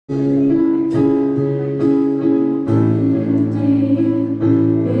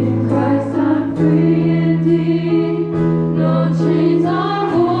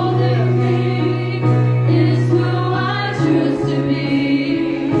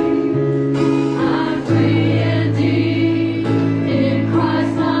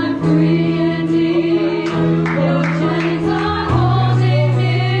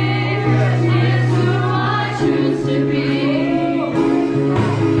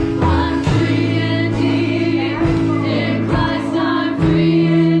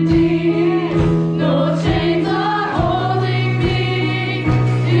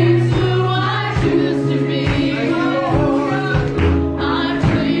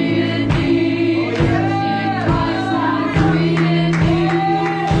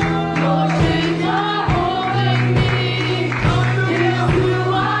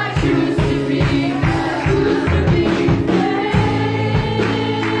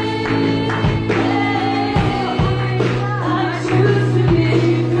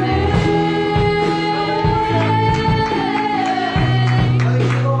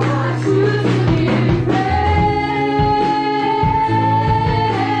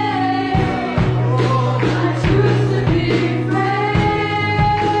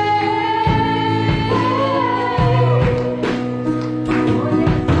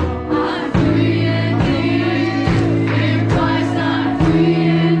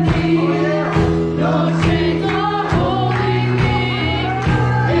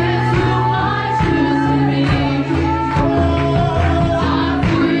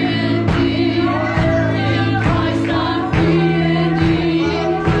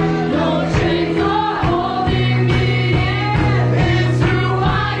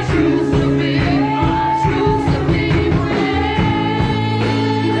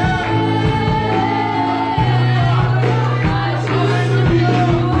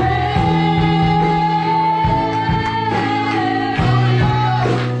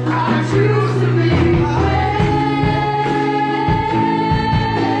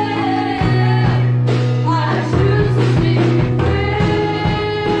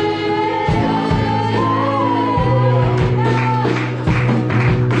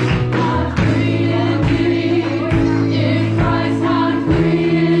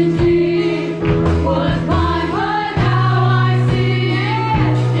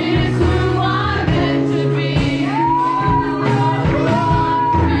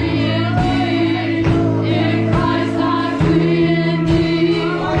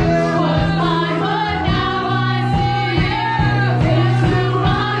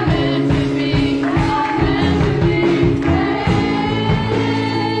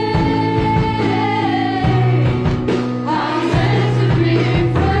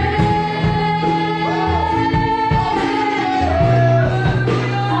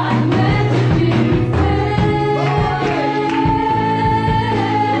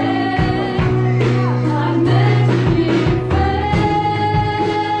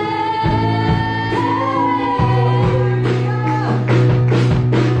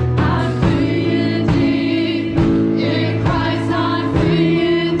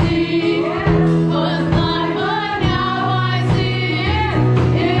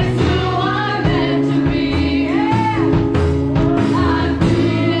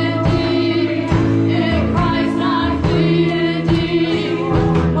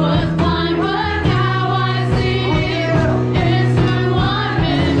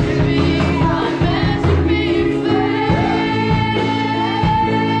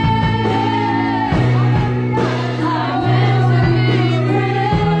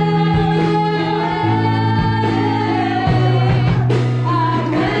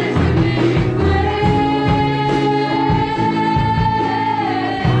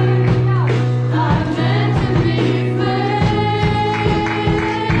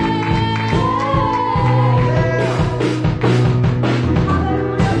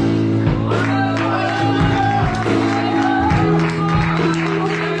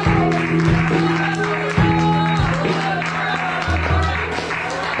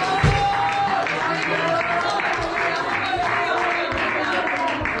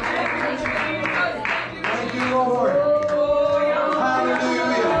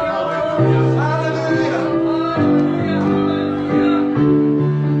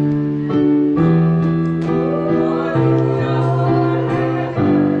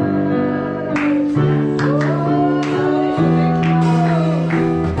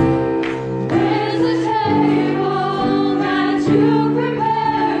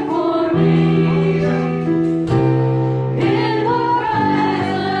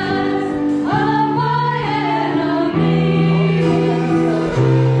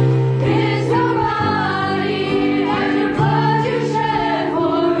Is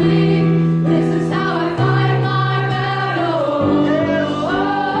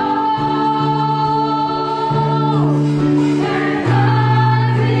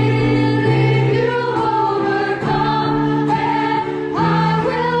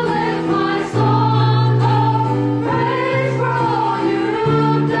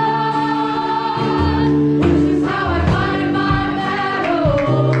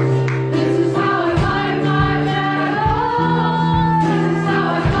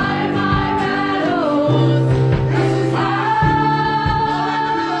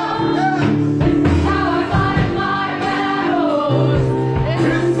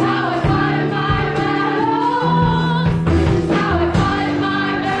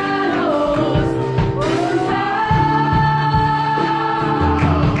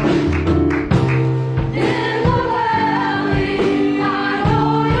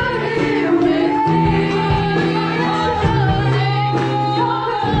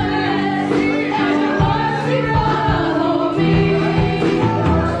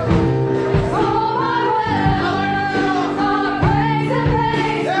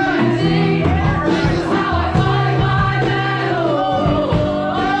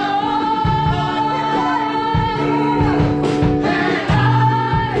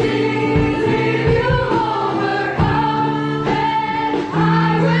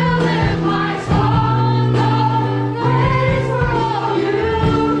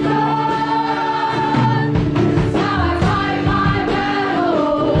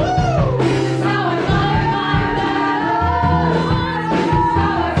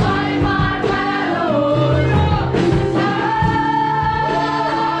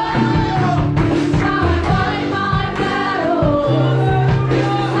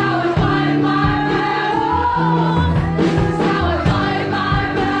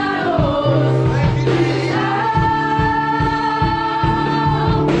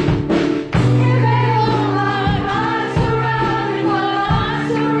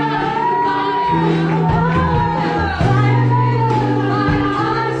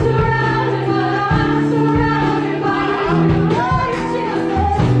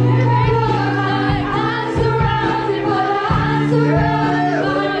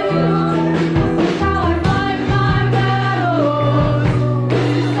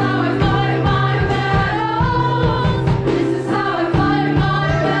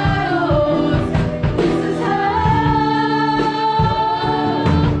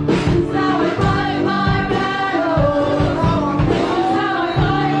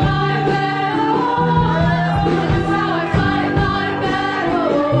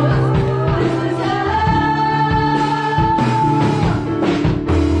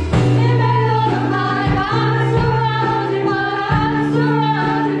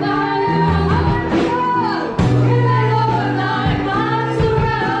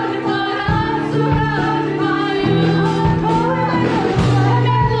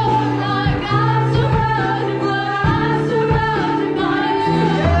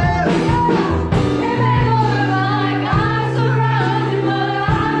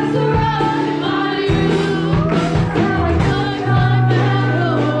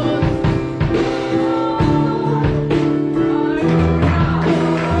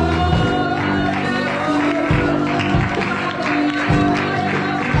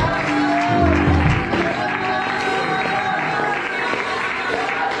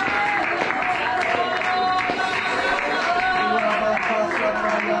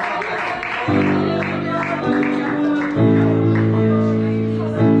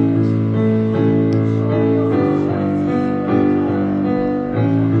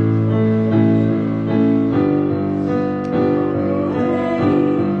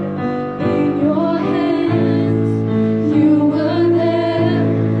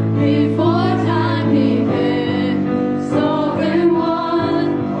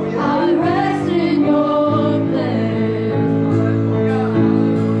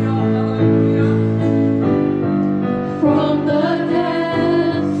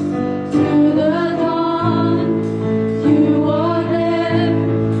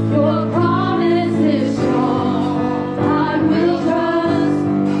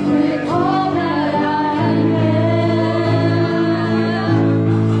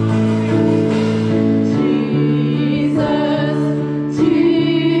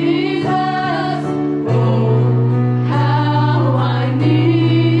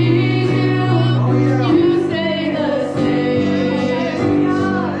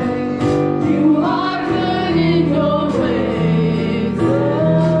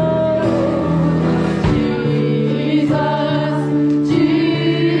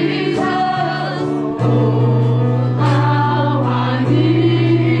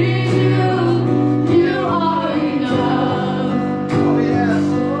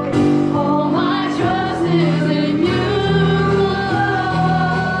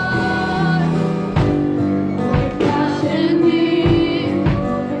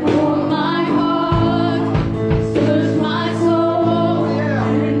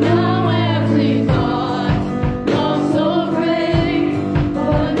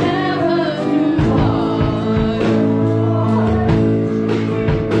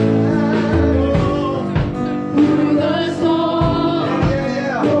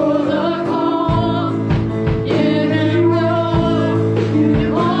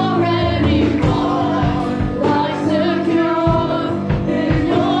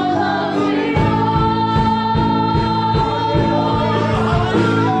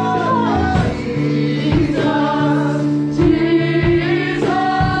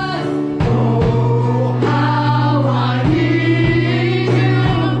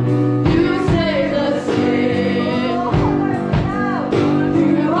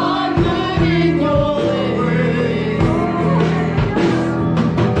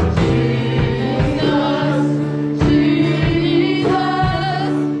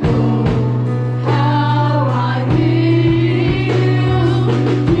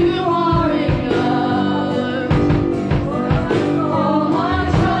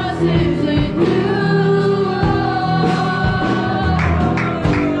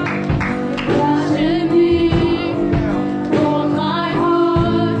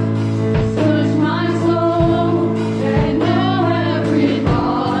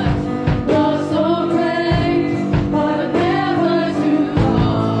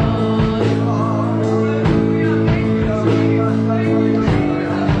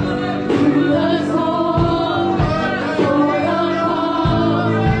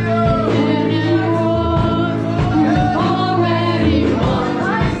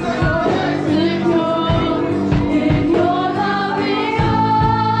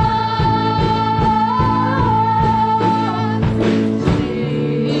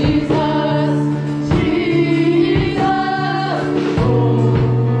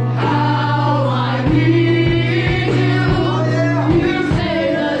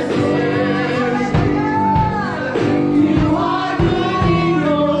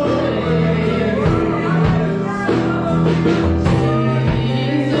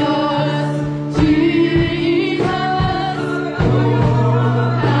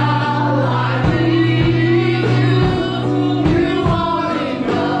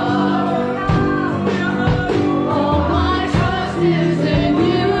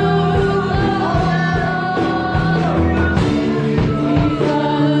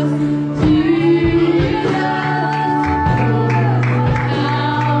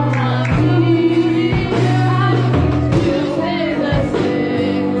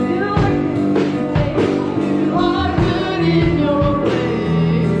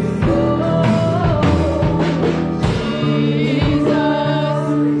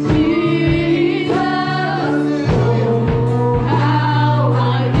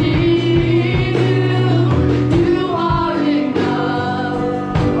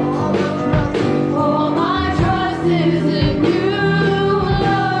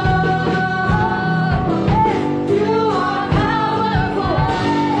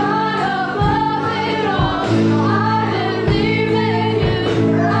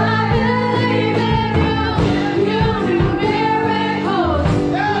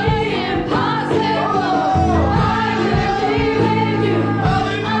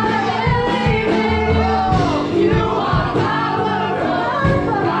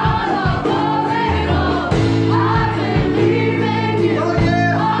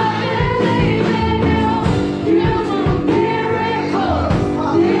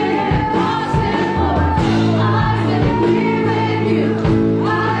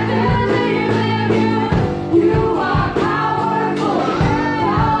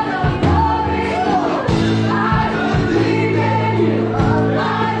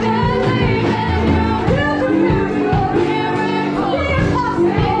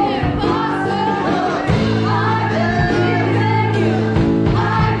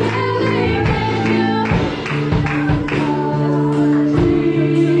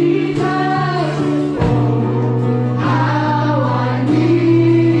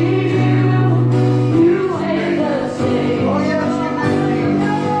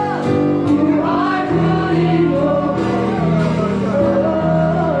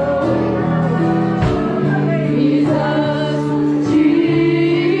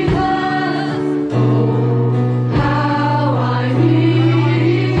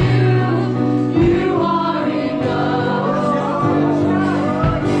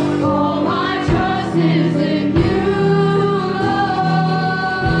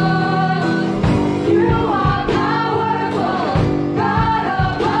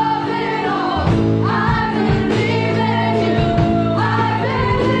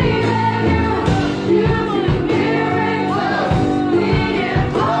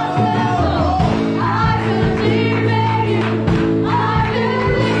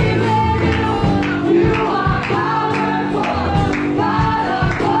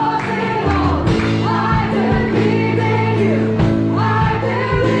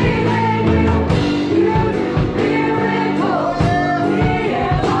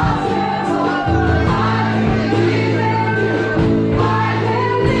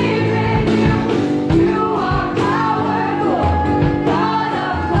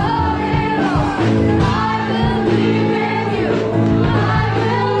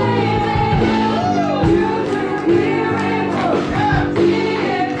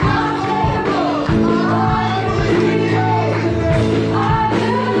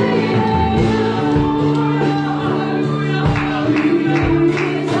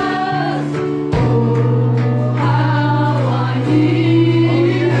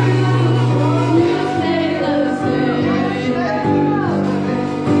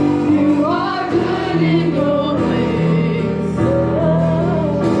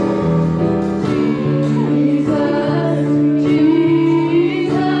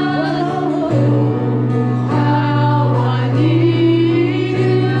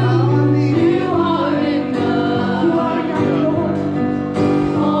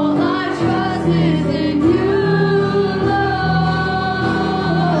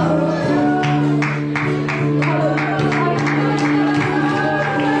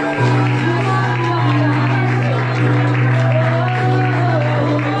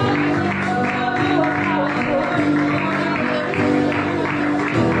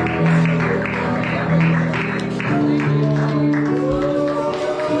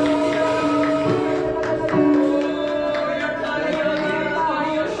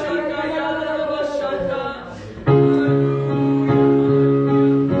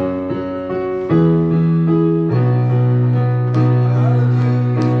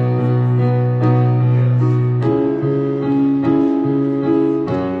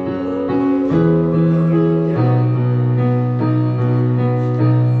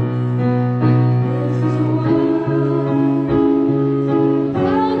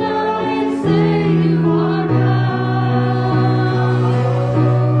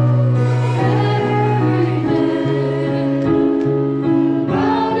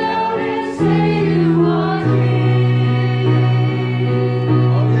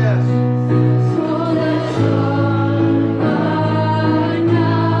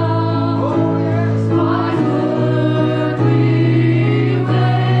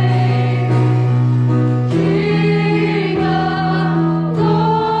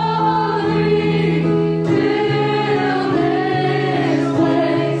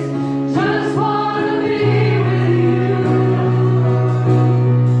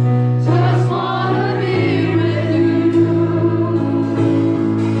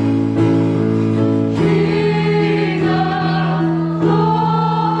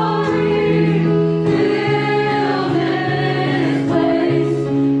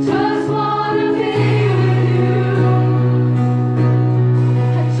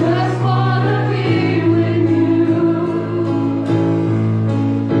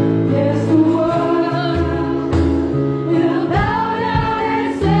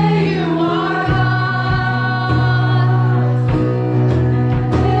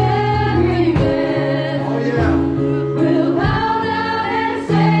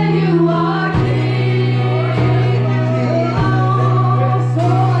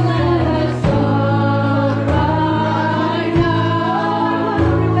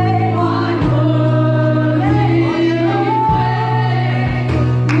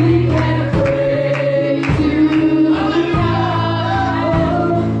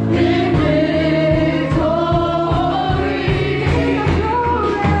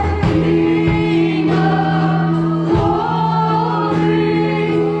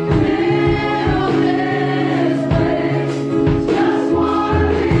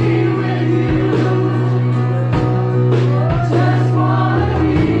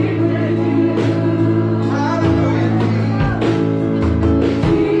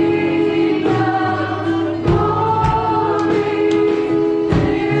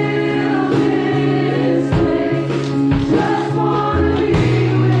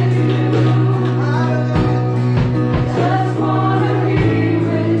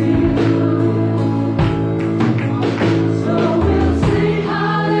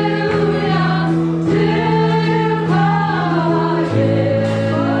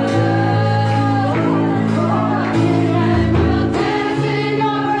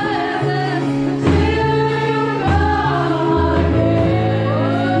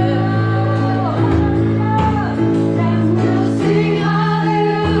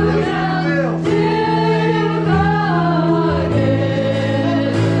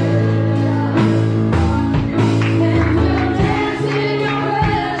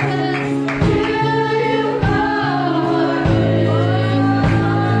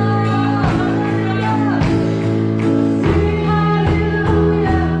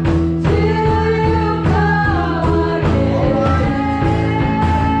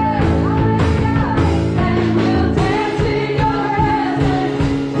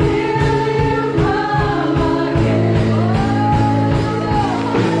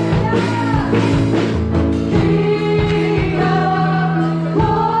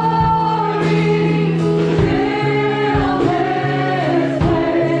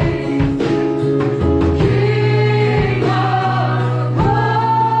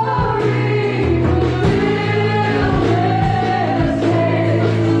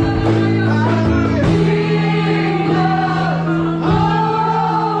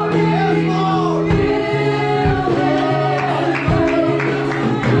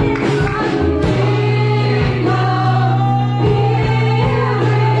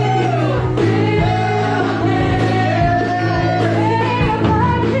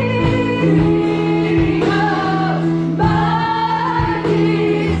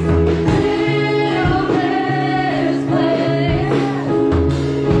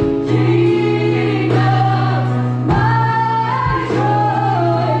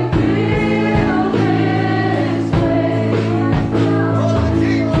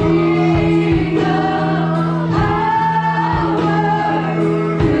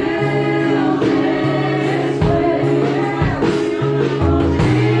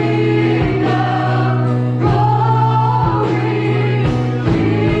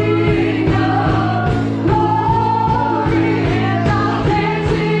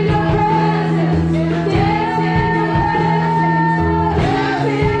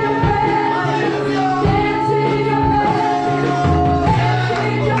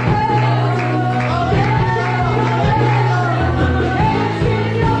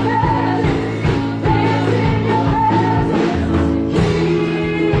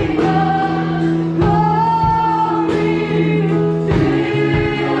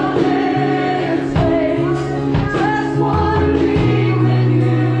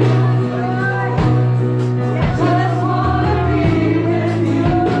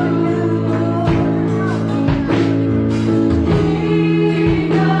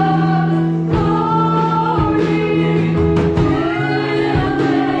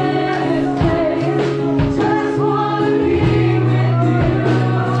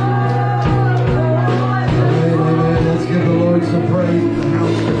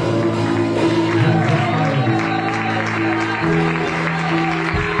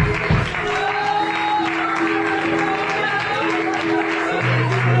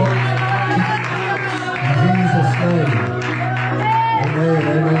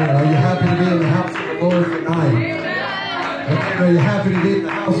Are you happy to be in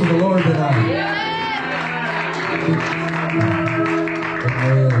the house of the Lord tonight?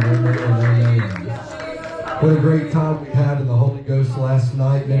 Amen, amen, amen. What a great time we had in the Holy Ghost last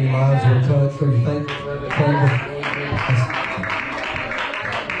night. Many lives were touched. Are you thankful for the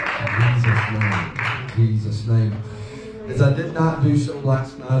In Jesus' name. As I did not do so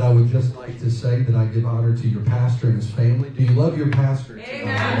last night, I would just like to say that I give honor to your pastor and his family. Do you love your pastor?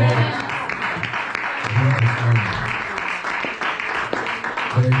 Amen.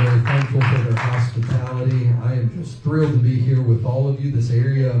 Very, very thankful for their hospitality. I am just thrilled to be here with all of you. This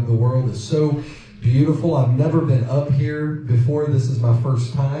area of the world is so beautiful. I've never been up here before. This is my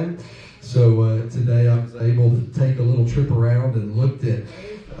first time. So today I was able to take a little trip around and looked at,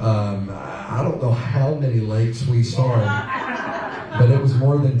 I don't know how many lakes we saw, but it was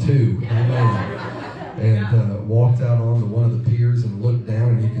more than 2. Amen. And walked out onto one of the piers and looked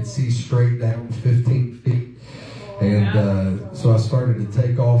down, and you could see straight down 15 feet. And so I started to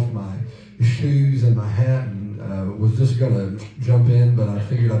take off my shoes and my hat and was just going to jump in, but I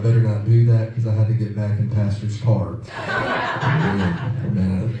figured I better not do that because I had to get back in Pastor's car. And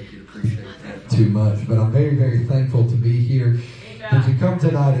I think you appreciate that too much. But I'm very, very thankful to be here. Did you come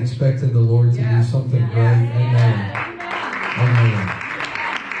tonight expecting the Lord to do something great? Amen. Amen.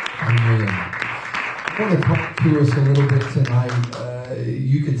 Amen. I want to talk to us a little bit tonight.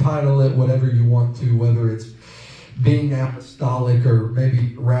 You can title it whatever you want to, whether it's being apostolic or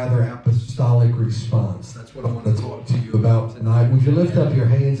maybe rather apostolic response. That's what I want to talk to you about tonight. Would you lift up your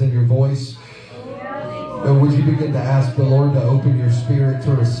hands and your voice? And would you begin to ask the Lord to open your spirit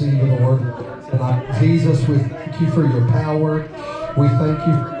to receive the word tonight? Jesus, we thank you for your power. We thank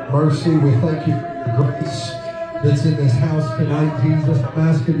you for your mercy. We thank you for your grace that's in this house tonight. Jesus, I'm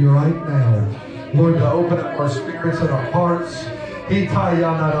asking you right now, Lord, to open up our spirits and our hearts. Would you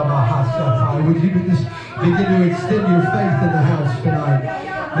just begin to extend your faith in the house tonight?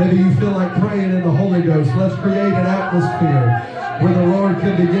 Maybe you feel like praying in the Holy Ghost. Let's create an atmosphere where the Lord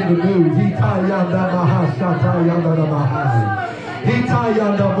can begin to move.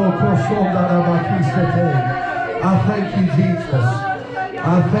 I thank you, Jesus.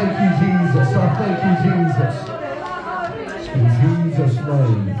 I thank you, Jesus. I thank you, Jesus. In Jesus'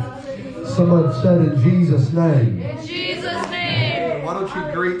 name. Someone said in Jesus' name. In Jesus' name. Why don't you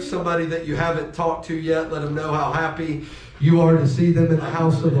greet somebody that you haven't talked to yet? Let them know how happy you are to see them in the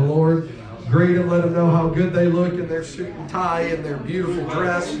house of the Lord. Greet them. Let them know how good they look in their suit and tie and their beautiful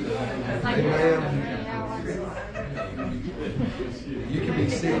dress. Amen. You can be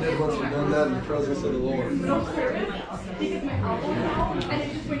seated once you've done that in the presence of the Lord.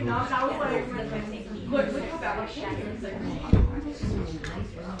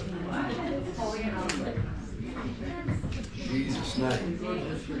 Jesus' name.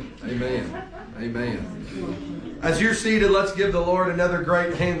 Amen. Amen. As you're seated, let's give the Lord another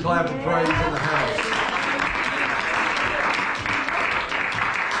great hand clap of praise in the house.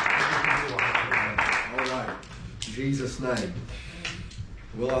 All right. In Jesus' name.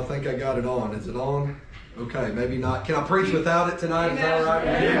 Well, I think I got it on. Is it on? Okay, maybe not. Can I preach without it tonight? Is that all right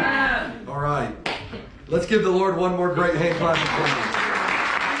with you? All right. Let's give the Lord one more great hand clap of praise.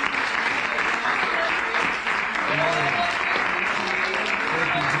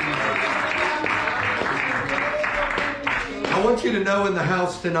 I want you to know in the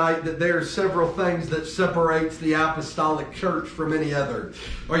house tonight that there are several things that separates the apostolic church from any other.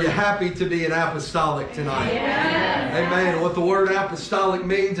 Are you happy to be an apostolic tonight? Yes. Amen. What the word apostolic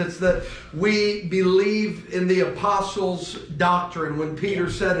means, it's that we believe in the apostles' doctrine. When Peter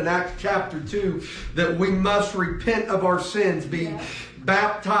said in Acts chapter 2 that we must repent of our sins, be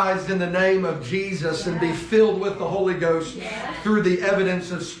baptized in the name of Jesus, and be filled with the Holy Ghost through the evidence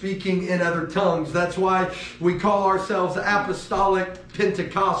of speaking in other tongues. That's why we call ourselves apostolic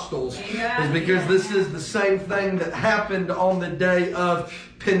Pentecostals, is because this is the same thing that happened on the day of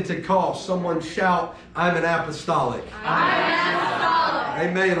Pentecost. Someone shout, I'm an apostolic. I'm an apostolic.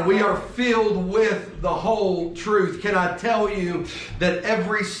 Amen. We are filled with the whole truth. Can I tell you that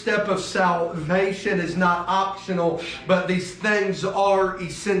every step of salvation is not optional, but these things are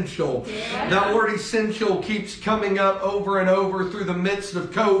essential. Yeah. That word essential keeps coming up over and over through the midst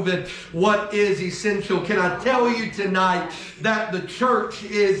of COVID. What is essential? Can I tell you tonight that the church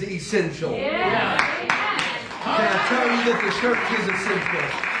is essential? Yeah. Can I tell you that the church is essential?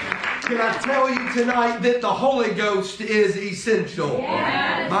 Can I tell you tonight that the Holy Ghost is essential?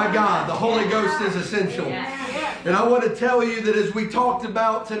 Yes. My God, the Holy Ghost is essential. Yes. And I want to tell you that as we talked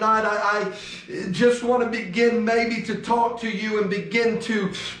about tonight, I just want to begin maybe to talk to you and begin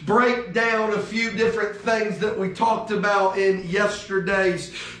to break down a few different things that we talked about in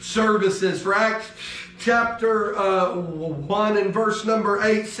yesterday's services. For Acts chapter 1 and verse number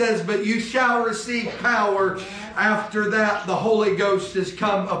 8 says, "But you shall receive power. After that, the Holy Ghost has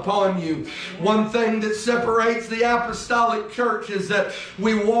come upon you." One thing that separates the apostolic church is that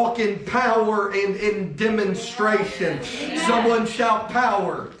we walk in power and in demonstration. Someone shout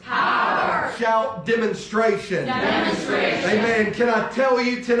power. Power. Shout demonstration. Demonstration. Amen. Can I tell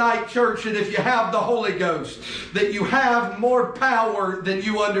you tonight, church, that if you have the Holy Ghost, that you have more power than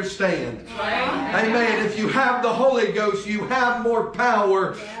you understand. Right. Amen. If you have the Holy Ghost, you have more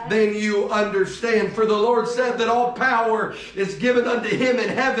power than you understand. For the Lord said that all power is given unto Him in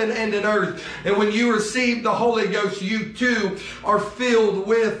heaven and in earth. And when you receive the Holy Ghost, you too are filled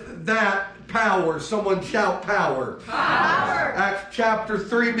with that power. Someone shout power. Power. Acts chapter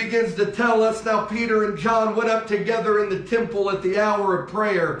 3 begins to tell us, now Peter and John went up together in the temple at the hour of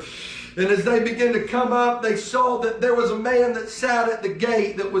prayer. And as they began to come up, they saw that there was a man that sat at the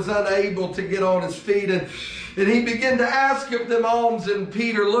gate that was unable to get on his feet. And he began to ask of them alms. And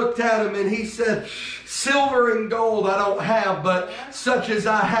Peter looked at him and he said, "Silver and gold I don't have, but such as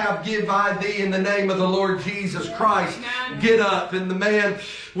I have give I thee in the name of the Lord Jesus Christ. Get up." And the man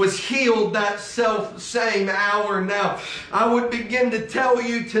was healed that self-same hour. Now, I would begin to tell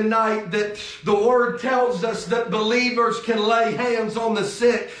you tonight that the Word tells us that believers can lay hands on the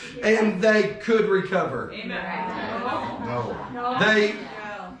sick and they could recover. Amen. No. They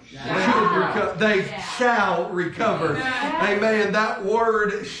shall recover. Amen. That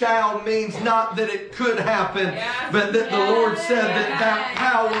word "shall" means not that it could happen, but that the Lord said that that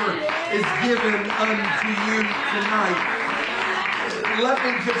power is given unto you tonight. Let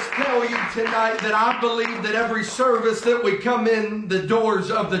me just tell you tonight that I believe that every service that we come in the doors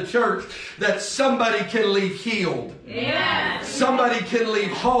of the church, that somebody can leave healed. Yes. Somebody can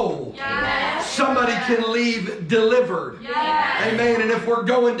leave whole. Yes. Somebody can leave delivered. Yes. Amen. And if we're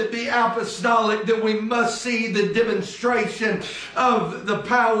going to be apostolic, then we must see the demonstration of the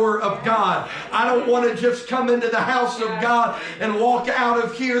power of God. I don't want to just come into the house of God and walk out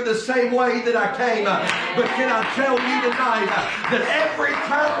of here the same way that I came. But can I tell you tonight that every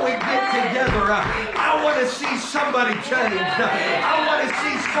time we get together, I want to see somebody changed. I want to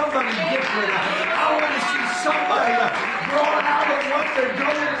see somebody different. I want to see somebody brought out of what they're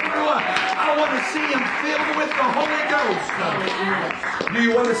going through. I want to see them filled with the Holy Ghost. Do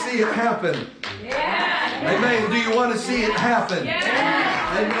you want to see it happen? Yeah. Amen. Do you want to see it happen?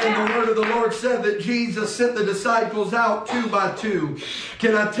 Yeah. Amen. The word of the Lord said that Jesus sent the disciples out 2 by 2.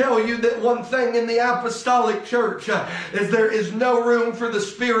 Can I tell you that one thing in the apostolic church is there is no room for the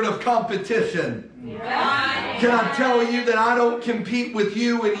spirit of competition. Yeah. Can I tell you that I don't compete with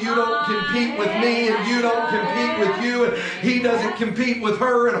you and you don't compete with me and you don't compete with you and he doesn't compete with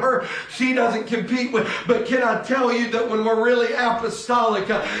her and she doesn't compete with. But can I tell you that when we're really apostolic,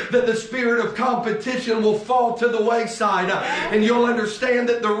 that the spirit of competition will fall to the wayside, and you'll understand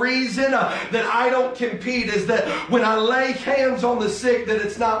that the reason that I don't compete is that when I lay hands on the sick, that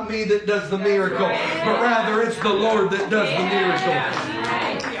it's not me that does the miracle, but rather it's the Lord that does the miracle.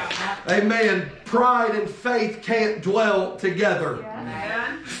 Amen. Pride and faith can't dwell together.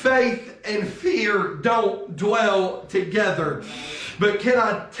 Faith and fear don't dwell together. But can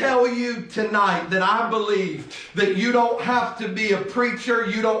I tell you tonight that I believe that you don't have to be a preacher,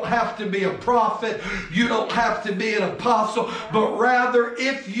 you don't have to be a prophet, you don't have to be an apostle, but rather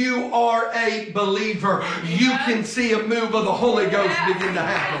if you are a believer, you can see a move of the Holy Ghost begin to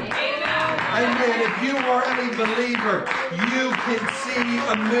happen. Amen. If you are a believer, you can see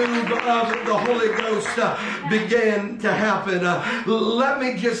a move of the Holy Ghost begin to happen. Let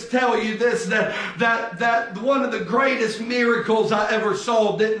me just tell you this, that one of the greatest miracles I ever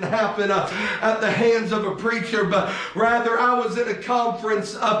saw didn't happen at the hands of a preacher, but rather I was at a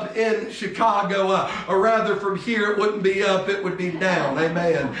conference up in Chicago, or rather from here it wouldn't be up, it would be down.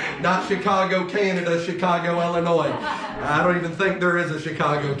 Amen. Not Chicago, Canada, Chicago, Illinois. I don't even think there is a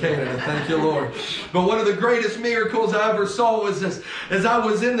Chicago, Canada. Thank you, Lord. But one of the greatest miracles I ever saw was this. As I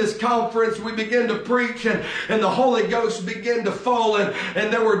was in this conference, we began to preach and the Holy Ghost began to fall,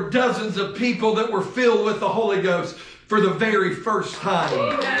 and there were dozens of people that were filled with the Holy Ghost for the very first time.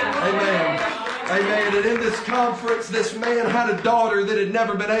 Amen. Amen. And in this conference, this man had a daughter that had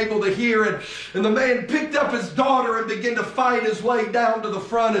never been able to hear. And the man picked up his daughter and began to fight his way down to the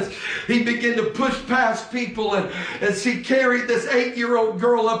front as he began to push past people. And as he carried this 8-year-old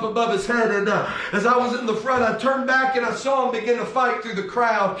girl up above his head. And as I was in the front, I turned back and I saw him begin to fight through the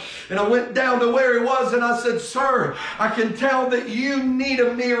crowd. And I went down to where he was and I said, "Sir, I can tell that you need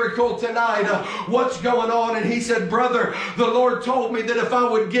a miracle tonight. What's going on?" And he said, "Brother, the Lord told me that if I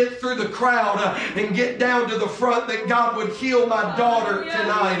would get through the crowd, and get down to the front that God would heal my daughter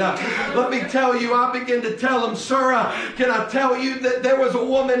tonight. Let me tell you, I began to tell him, sir, can I tell you that there was a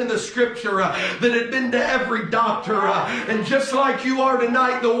woman in the scripture that had been to every doctor, and just like you are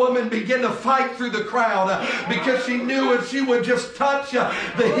tonight, the woman began to fight through the crowd because she knew if she would just touch the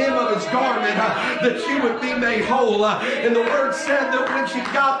hem of his garment that she would be made whole. And the word said that when she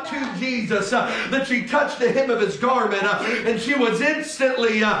got to Jesus, that she touched the hem of his garment and she was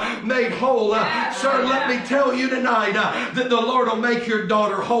instantly made whole. Sir, let me tell you tonight that the Lord will make your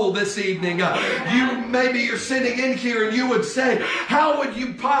daughter whole this evening. Maybe you're sitting in here and you would say, how would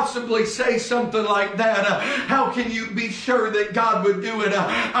you possibly say something like that? How can you be sure that God would do it?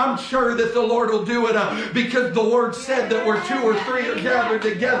 I'm sure that the Lord will do it because the word said that where 2 or 3 are gathered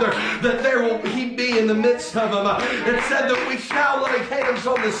together, that there will He be in the midst of them. It said that we shall lay hands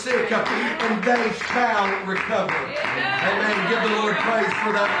on the sick and they shall recover. Amen. Give the Lord praise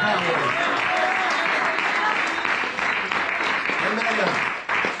for that power. Amen.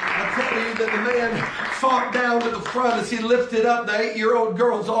 I tell you that the man fought down to the front as he lifted up the 8-year-old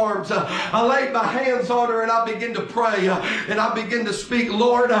girl's arms. I laid my hands on her and I began to pray and I began to speak,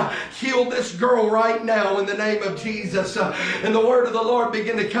 Lord, heal this girl right now in the name of Jesus. And the word of the Lord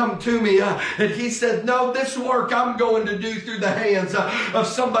began to come to me and he said, no, this work I'm going to do through the hands of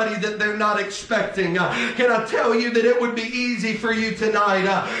somebody that they're not expecting. Can I tell you that it would be easy for you tonight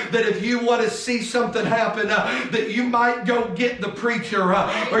that if you want to see something happen that you might go get the preacher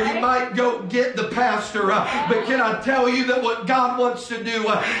or you might go get the pastor. But can I tell you that what God wants to do,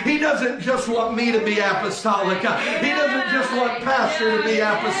 He doesn't just want me to be apostolic. He doesn't just want pastor to be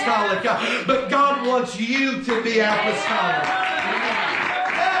apostolic. But God wants you to be apostolic.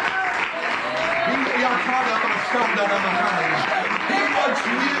 He wants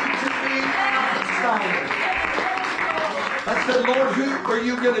you to be apostolic. I said, Lord, who are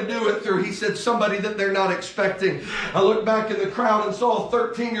you going to do it through? He said, somebody that they're not expecting. I looked back in the crowd and saw a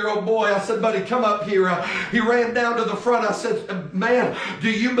 13-year-old boy. I said, buddy, come up here. He ran down to the front. I said, man, do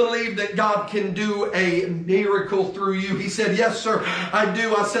you believe that God can do a miracle through you? He said, yes, sir, I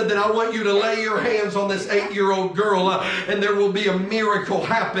do. I said, then I want you to lay your hands on this 8-year-old girl and there will be a miracle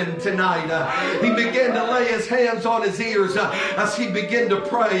happen tonight. He began to lay his hands on his ears as he began to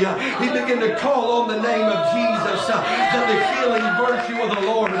pray. He began to call on the name of Jesus. That the healing virtue of the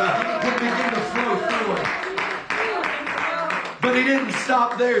Lord would begin to flow through her. But he didn't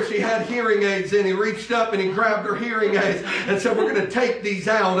stop there. She had hearing aids in. He reached up and he grabbed her hearing aids and said, we're going to take these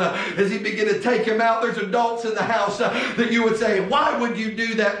out. As he began to take them out, there's adults in the house that you would say, why would you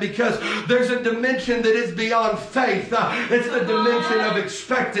do that? Because there's a dimension that is beyond faith. It's the dimension of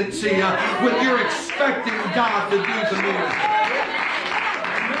expectancy when you're expecting God to do the miracle.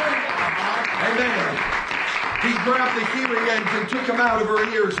 Amen. He grabbed the hearing aids and took them out of her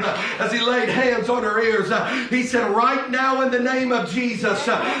ears. As he laid hands on her ears, he said, right now in the name of Jesus,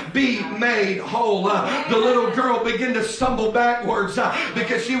 be made whole. The little girl began to stumble backwards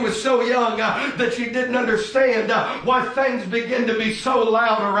because she was so young that she didn't understand why things began to be so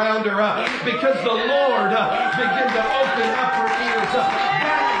loud around her because the Lord began to open up her ears.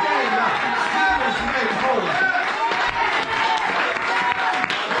 That day, she was made whole.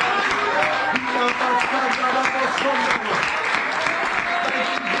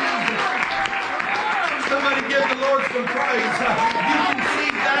 Somebody give the Lord some praise. You can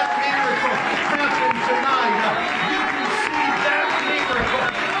see that miracle happen tonight. You can see that miracle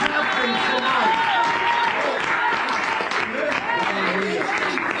happen tonight.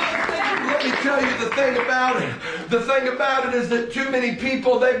 Let me tell you the thing about it. The thing about it is that too many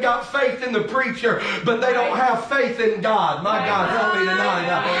people, they've got faith in the preacher, but they don't have faith in God. My God, help me tonight.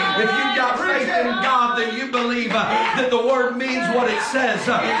 If you've got faith in God, then you believe that the Word means what it says.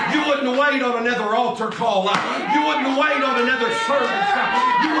 You wouldn't wait on another altar call. You wouldn't wait on another service.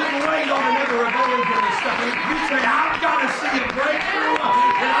 You wouldn't wait on another evangelist. You say, I've got to see a breakthrough,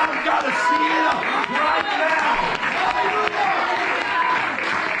 and I've got to see it right now.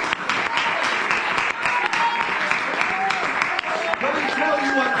 Let me tell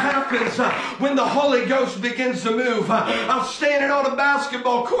you what happens when the Holy Ghost begins to move. I was standing on a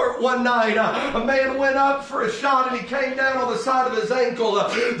basketball court one night. A man went up for a shot and he came down on the side of his ankle.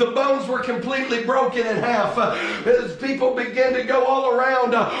 The bones were completely broken in half. As people began to go all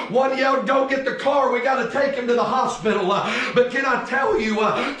around, one yelled, go get the car. We got to take him to the hospital. But can I tell you,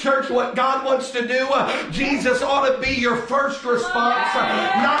 church, what God wants to do? Jesus ought to be your first response,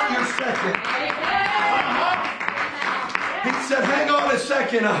 not your second. He said, hang on a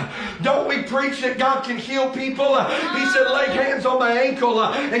second. Don't we preach that God can heal people? He said, lay hands on my ankle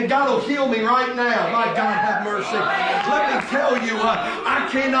and God will heal me right now. My God, have mercy. Let me tell you, I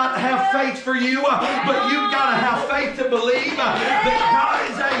cannot have faith for you, but you've got to have faith to believe that God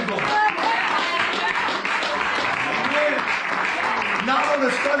is able. Not on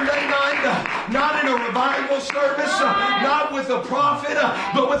a Sunday night, not in a revival service, not with a prophet,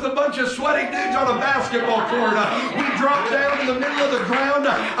 but with a bunch of sweaty dudes on a basketball court. We dropped down in the middle of the ground.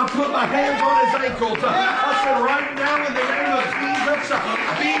 I put my hands on his ankles. I said, right now in the name of Jesus,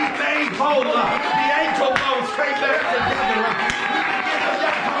 be made whole. The ankle bones came back together. We begin to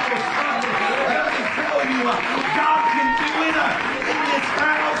let God stop it. Let me tell you, God can do it in this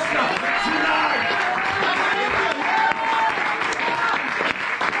house tonight.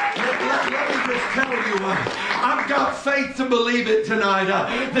 Let me just tell you, I've got faith to believe it tonight,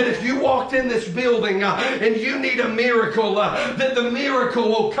 that if you walked in this building and you need a miracle, that the miracle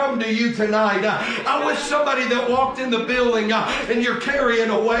will come to you tonight. I wish somebody that walked in the building and you're carrying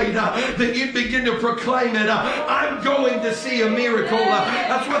a weight, that you'd begin to proclaim it. I'm going to see a miracle.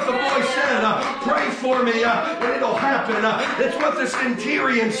 That's what the boy said. Pray for me and it'll happen. That's what the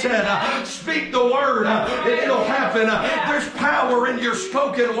centurion said. Speak the word and it'll happen. There's power in your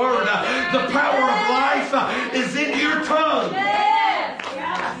spoken word. The power of life is in your tongue.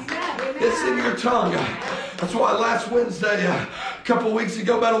 It's in your tongue. That's why last Wednesday, a couple weeks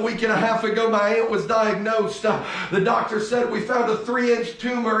ago, about a week and a half ago, my aunt was diagnosed. The doctor said, we found a 3-inch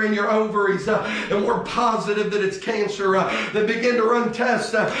tumor in your ovaries, and we're positive that it's cancer. They began to run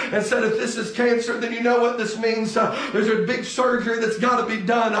tests and said, if this is cancer, then you know what this means. There's a big surgery that's got to be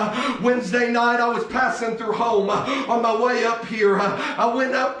done. Wednesday night, I was passing through home. On my way up here, I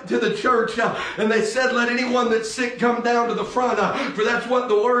went up to the church, and they said, let anyone that's sick come down to the front, for that's what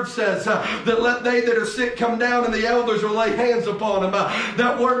the word says, that let they that are sick come down and the elders will lay hands upon them.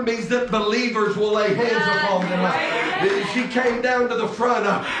 That word means that believers will lay hands upon them. She came down to the front.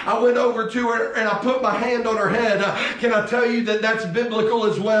 I went over to her and I put my hand on her head. Can I tell you that that's biblical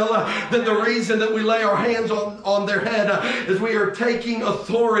as well? That the reason that we lay our hands on their head is we are taking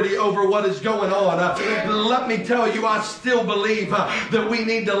authority over what is going on. Let me tell you, I still believe that we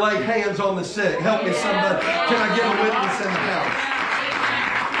need to lay hands on the sick. Help me somebody. Can I get a witness in the house?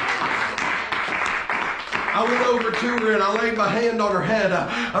 I went over to her and I laid my hand on her head.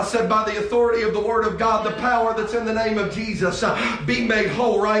 I said, by the authority of the Word of God, the power that's in the name of Jesus, be made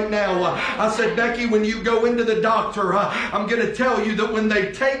whole right now. I said, Becky, when you go into the doctor, I'm going to tell you that when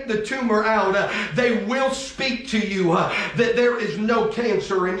they take the tumor out, they will speak to you that there is no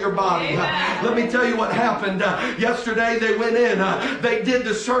cancer in your body. Let me tell you what happened. Yesterday they went in. They did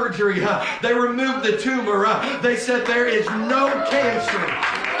the surgery. They removed the tumor. They said there is no cancer.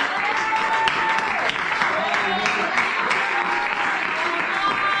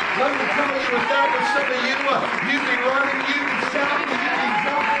 Let me tell you, if that was some of you, you'd be running, you'd be shouting, you'd be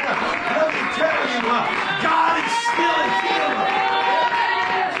jumping. Let me tell you, God is still a healer.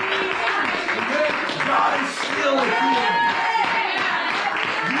 God is still a healer.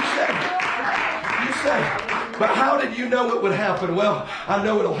 You say, but how did you know it would happen? Well, I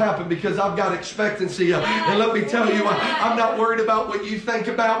know it'll happen because I've got expectancy. And let me tell you, I'm not worried about what you think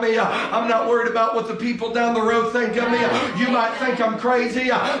about me. I'm not worried about what the people down the road think of me. You might think I'm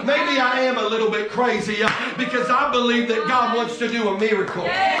crazy. Maybe I am a little bit crazy because I believe that God wants to do a miracle.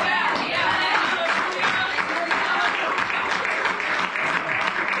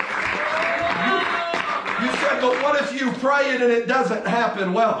 But what if you pray it and it doesn't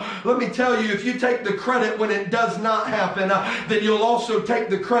happen? Well, let me tell you, if you take the credit when it does not happen, then you'll also take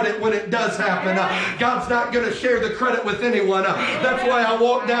the credit when it does happen. God's not going to share the credit with anyone. That's why I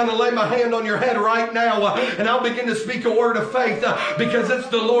walk down and lay my hand on your head right now, and I'll begin to speak a word of faith because it's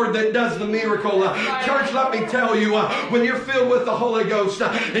the Lord that does the miracle. Church, let me tell you, when you're filled with the Holy Ghost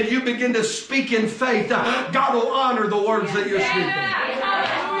and you begin to speak in faith, God will honor the words that you're speaking.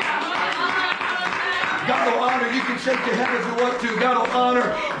 God will honor. You can shake your head if you want to. God will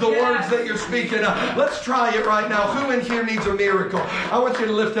honor the words that you're speaking. Let's try it right now. Who in here needs a miracle? I want you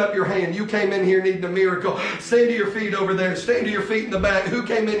to lift up your hand. You came in here needing a miracle. Stand to your feet over there. Stand to your feet in the back. Who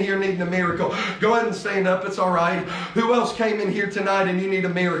came in here needing a miracle? Go ahead and stand up. It's all right. Who else came in here tonight and you need a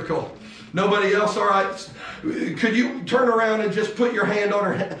miracle? Nobody else? All right. Could you turn around and just put your hand on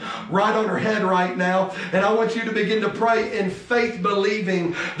her head, right on her head right now? And I want you to begin to pray in faith,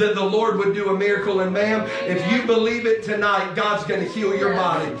 believing that the Lord would do a miracle. And ma'am, if you believe it tonight, God's going to heal your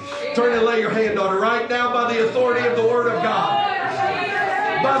body. Turn and lay your hand on her right now by the authority of the Word of God.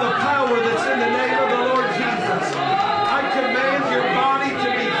 By the power that's in the name of the Lord Jesus. I command your body to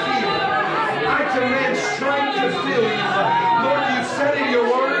be healed. I command strength to fill you.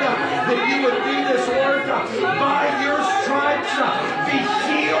 be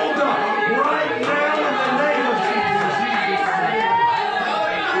healed right now in the name of Jesus.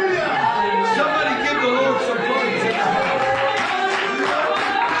 Somebody give the Lord some praise.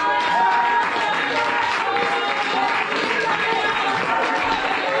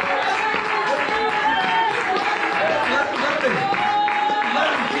 Let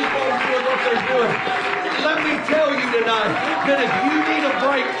them keep on doing what they're doing. Let me tell you tonight that if you need a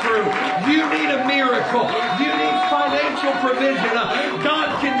breakthrough, you need a miracle, you need financial provision, God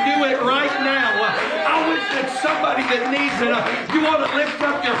can do it right now. I wish that somebody that needs it, you want to lift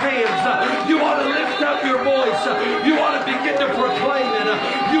up your hands, you want to lift up your voice, you want to begin to proclaim it,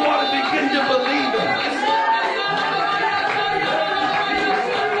 you want to begin to believe it.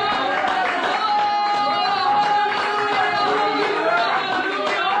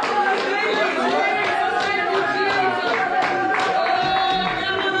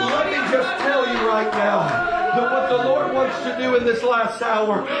 To do in this last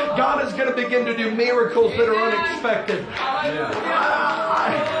hour, God is going to begin to do miracles that are unexpected.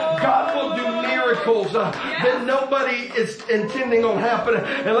 God will do miracles that nobody is intending on happening.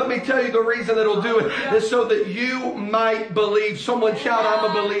 And let me tell you the reason that He'll do it is so that you might believe. Someone shout, I'm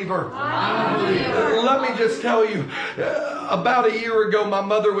a believer. Let me just tell you, about a year ago, my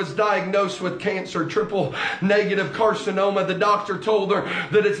mother was diagnosed with cancer, triple negative carcinoma. The doctor told her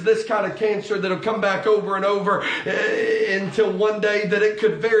that it's this kind of cancer that'll come back over and over until one day that it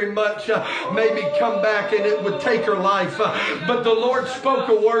could very much maybe come back and it would take her life. But the Lord spoke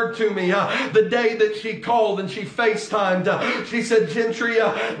a word to me the day that she called and she FaceTimed. She said, Gentry,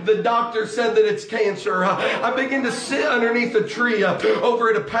 the doctor said that it's cancer. I began to sit underneath a tree over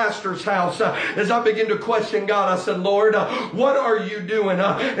at a pastor's house. As I began to question God, I said, Lord, what are you doing?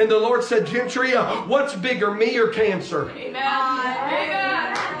 And the Lord said, Gentry, what's bigger, me or cancer? Amen.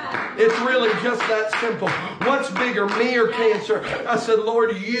 Amen. It's really just that simple. What's bigger, me or cancer? I said,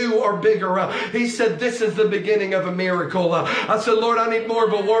 Lord, you are bigger. He said, this is the beginning of a miracle. I said, Lord, I need more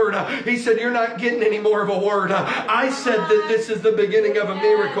of a word. He said, you're not getting any more of a word. I said that this is the beginning of a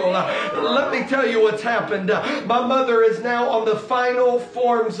miracle. Let me tell you what's happened. My mother is now on the final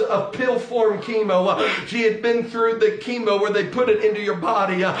forms of pill form chemo. She had been through the chemo where they put it into your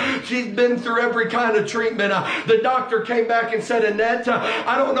body. She's been through every kind of treatment. The doctor came back and said, Annette,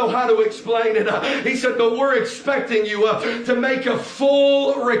 I don't know how to explain it. He said, but we're expecting you to make a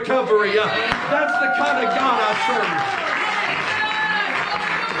full recovery. That's the kind of God I serve.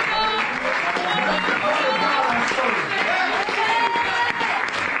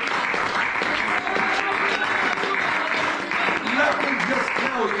 Let me just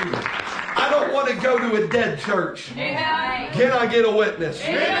tell you, I don't want to go to a dead church. Can I get a witness?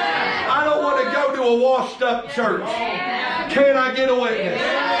 I don't want to go to a washed up church. Can I get a witness?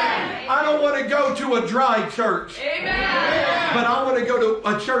 I don't want to go to a dry church. But I want to go to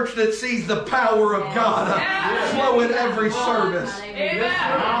a church that sees the power of God flow in every service.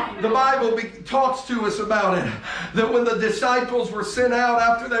 The Bible talks to us about it. That when the disciples were sent out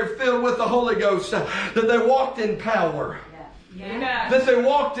after they're filled with the Holy Ghost, that they walked in power. That they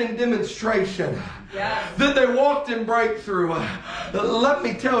walked in demonstration. That they walked in breakthrough. Let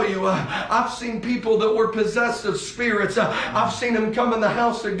me tell you, I've seen people that were possessed of spirits. I've seen them come in the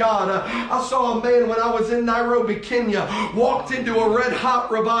house of God. I saw a man when I was in Nairobi, Kenya, walked into a red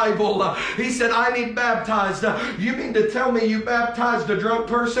hot revival. He said, I need baptized. You mean to tell me you baptized a drunk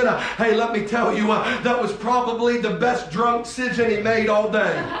person? Hey, let me tell you, that was probably the best drunk decision he made all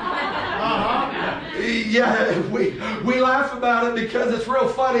day. Yeah, we laugh about it because it's real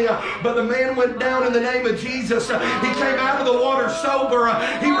funny, but the man went down in the name of Jesus. He came out of the water sober.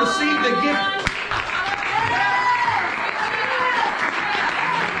 He received the gift.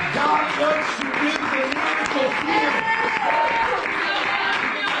 God wants to do the miracle here.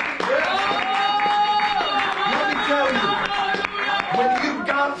 Let me tell you, when you've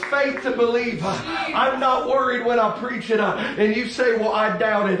got faith to believe, I'm not worried when I preach it, and you say, well, I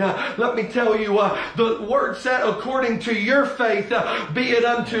doubt it. Let me tell you, the word said, according to your faith, be it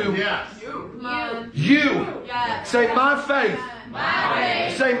unto you. Say, my faith.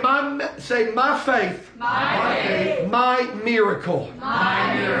 Say my faith. My miracle.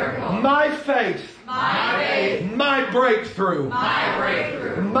 My faith. My breakthrough.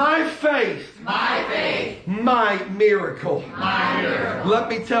 My faith. My faith. My miracle. My miracle. Let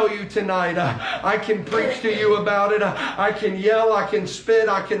me tell you tonight, I can preach to you about it. I can yell, I can spit,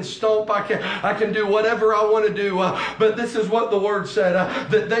 I can stomp, I can do whatever I want to do. But this is what the Word said,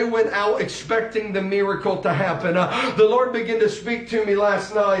 that they went out expecting the miracle to happen. The Lord began to speak to me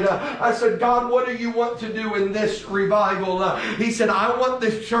last night. I said, God, what do you want to do in this revival? He said, I want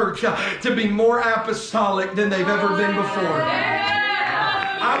this church to be more apostolic than they've ever been before.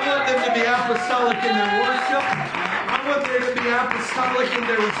 I want them to be apostolic in their worship. I want them to be apostolic in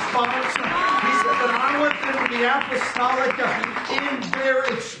their response. He said that I want them to be apostolic in their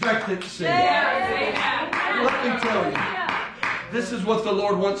expectancy. Let me tell you. This is what the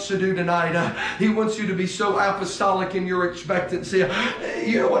Lord wants to do tonight. He wants you to be so apostolic in your expectancy.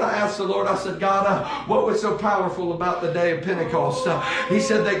 You know what I asked the Lord? I said, God, what was so powerful about the day of Pentecost? He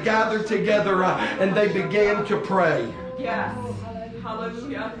said they gathered together and they began to pray. Yes.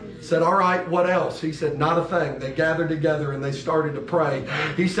 Hallelujah. Said, all right, what else? He said, not a thing. They gathered together and they started to pray.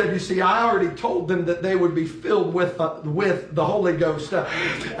 He said, you see, I already told them that they would be filled with the Holy Ghost.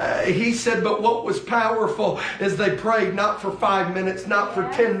 He said, but what was powerful is they prayed not for 5 minutes, not for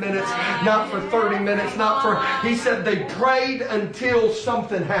 10 minutes, not for 30 minutes, not for... He said they prayed until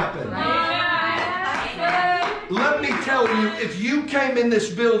something happened. Let me tell you, if you came in this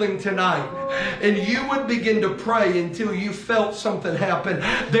building tonight and you would begin to pray until you felt something happen,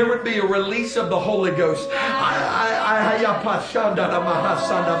 there would be a release of the Holy Ghost. There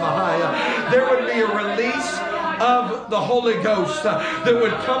would be a release of the Holy Ghost that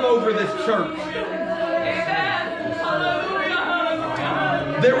would come over this church.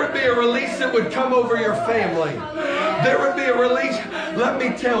 There would be a release that would come over your family. There would be a release. Let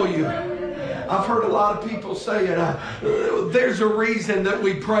me tell you, I've heard a lot of people say it. There's a reason that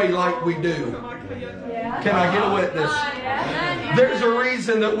we pray like we do. Can I get a witness? There's a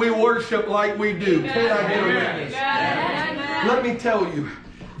reason that we worship like we do. Can I get a witness? Let me tell you,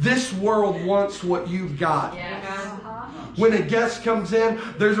 this world wants what you've got. When a guest comes in,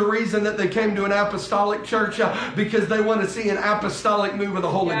 there's a reason that they came to an apostolic church because they want to see an apostolic move of the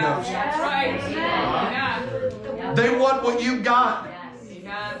Holy Ghost. They want what you got.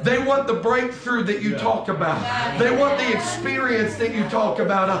 They want the breakthrough that you talk about. They want the experience that you talk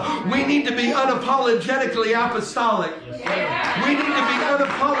about. We need to be unapologetically apostolic. We need to be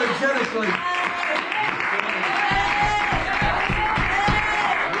unapologetically.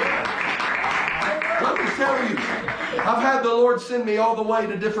 Let me tell you, I've had the Lord send me all the way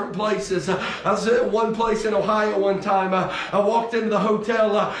to different places. I was at one place in Ohio one time. I walked into the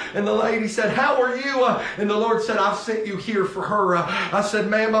hotel and the lady said, how are you? And the Lord said, I've sent you here for her. I said,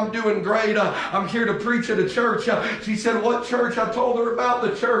 ma'am, I'm doing great. I'm here to preach at a church. She said, what church? I told her about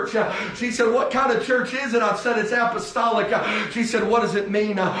the church. She said, what kind of church is it? I said, it's apostolic. She said, what does it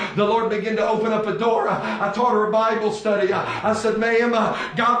mean? The Lord began to open up a door. I taught her a Bible study. I said, ma'am,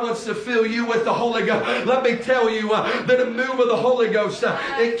 God wants to fill you with the Holy Ghost. Let me tell you that a move of the Holy Ghost,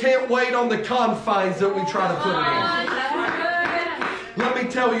 it can't wait on the confines that we try to put it in. Let me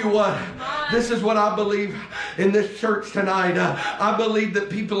tell you what. This is what I believe in this church tonight. I believe that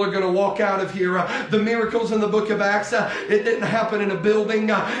people are going to walk out of here. The miracles in the book of Acts, it didn't happen in a building.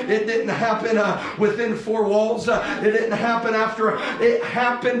 It didn't happen within four walls. It didn't happen after. It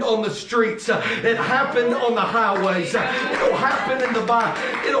happened on the streets. It happened on the highways. It'll happen in the bar.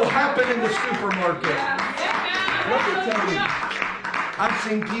 It'll happen in the supermarket. Let me tell you. I've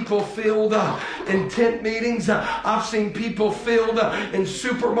seen people filled in tent meetings. I've seen people filled in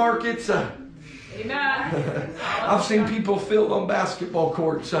supermarkets. Amen. I've seen people filled on basketball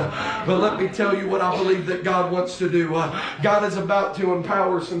courts. But let me tell you what I believe that God wants to do. God is about to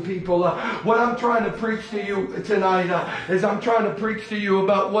empower some people. What I'm trying to preach to you tonight is I'm trying to preach to you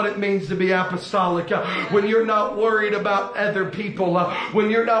about what it means to be apostolic. When you're not worried about other people. When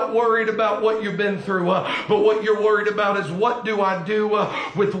you're not worried about what you've been through. But what you're worried about is what do I do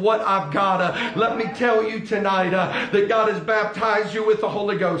with what I've got. Let me tell you tonight that God has baptized you with the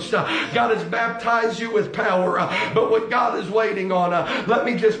Holy Ghost. God has baptized you with power. But what God is waiting on, let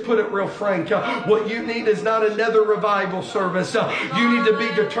me just put it real frank. What you need is not another revival service. You need to be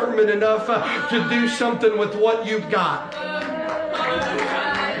determined enough to do something with what you've got.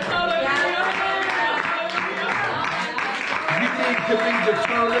 You need to be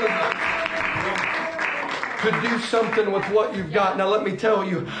determined to do something with what you've got. Now let me tell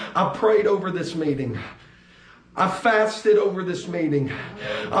you, I prayed over this meeting. I fasted over this meeting.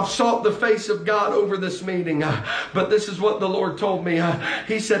 I've sought the face of God over this meeting. But this is what the Lord told me.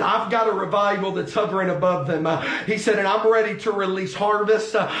 He said, I've got a revival that's hovering above them. He said, and I'm ready to release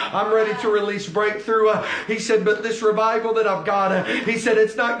harvest. I'm ready to release breakthrough. He said, but this revival that I've got, he said,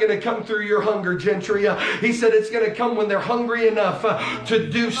 it's not going to come through your hunger, Gentry. He said, it's going to come when they're hungry enough to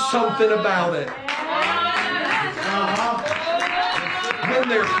do something about it. When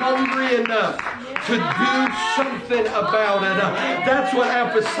they're hungry enough to do something about it. That's what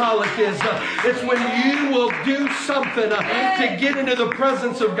apostolic is. It's when you will do something to get into the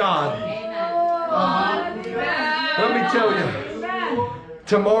presence of God. Let me tell you,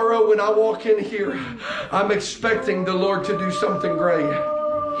 tomorrow when I walk in here, I'm expecting the Lord to do something great.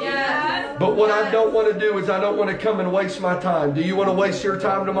 But what I don't want to do is I don't want to come and waste my time. Do you want to waste your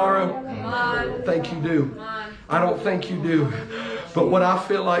time tomorrow? I think you do. I don't think you do. But what I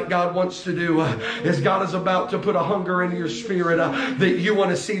feel like God wants to do is God is about to put a hunger into your spirit that you want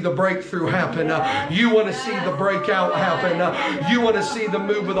to see the breakthrough happen. You want to see the breakout happen. You want to see the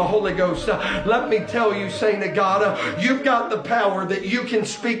move of the Holy Ghost. Let me tell you, saint of God, you've got the power that you can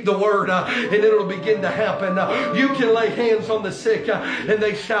speak the word and it'll begin to happen. You can lay hands on the sick and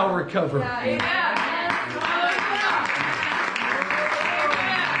they shall recover.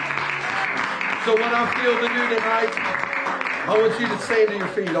 So what I feel to do tonight, I want you to stand to your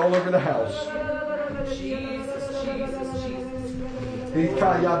feet all over the house.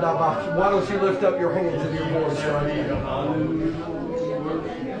 Why don't you lift up your hands and your voice right now?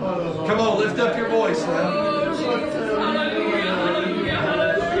 Come on, lift up your voice now.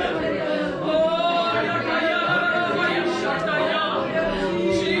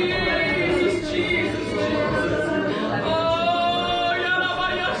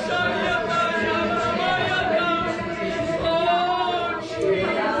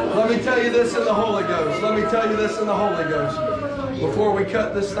 Let me tell you this in the Holy Ghost. Let me tell you this in the Holy Ghost. Before we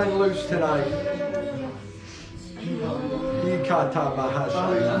cut this thing loose tonight.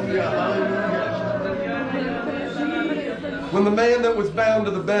 When the man that was bound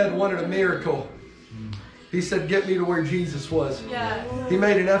to the bed wanted a miracle, he said, get me to where Jesus was. He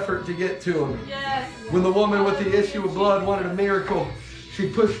made an effort to get to him. When the woman with the issue of blood wanted a miracle, she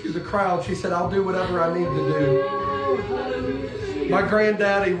pushed through the crowd. She said, I'll do whatever I need to do. My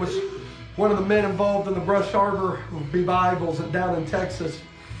granddaddy was one of the men involved in the Brush Arbor revivals down in Texas.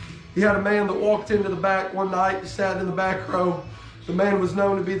 He had a man that walked into the back one night, sat in the back row. The man was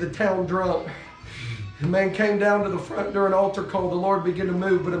known to be the town drunk. The man came down to the front during altar call. The Lord began to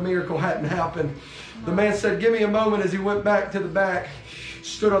move, but a miracle hadn't happened. The man said, give me a moment, as he went back to the back,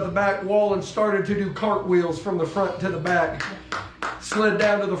 stood on the back wall and started to do cartwheels from the front to the back. Slid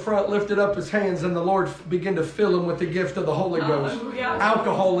down to the front, lifted up his hands, and the Lord began to fill him with the gift of the Holy Ghost.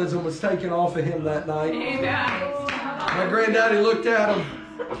 Alcoholism was taken off of him that night. My granddaddy looked at him.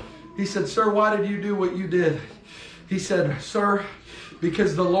 He said, sir, why did you do what you did? He said, sir,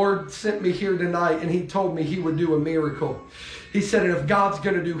 because the Lord sent me here tonight and he told me he would do a miracle. He said, and if God's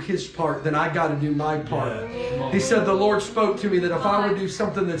going to do his part, then I got to do my part. He said, the Lord spoke to me that if I would do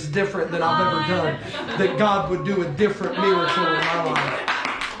something that's different than I've ever done, that God would do a different miracle in my life.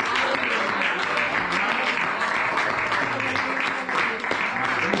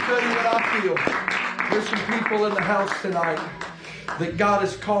 Let me tell you what I feel. There's some people in the house tonight that God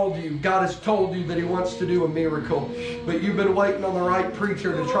has called you. God has told you that he wants to do a miracle. But you've been waiting on the right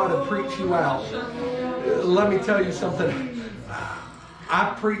preacher to try to preach you out. Let me tell you something.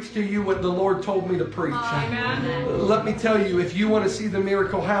 I preached to you what the Lord told me to preach. Let me tell you, if you want to see the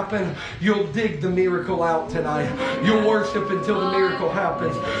miracle happen, you'll dig the miracle out tonight. You'll worship until the miracle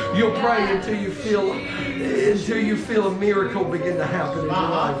happens. You'll pray until you feel a miracle begin to happen in your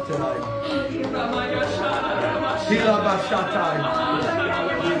life tonight.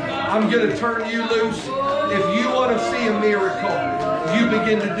 I'm going to turn you loose. If you want to see a miracle, you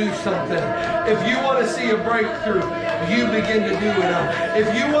begin to do something. If you want to see a breakthrough, you begin to do it. If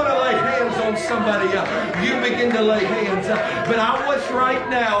you want to lay hands on somebody, you begin to lay hands. But I wish right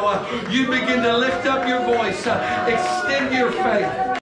now you begin to lift up your voice, extend your faith.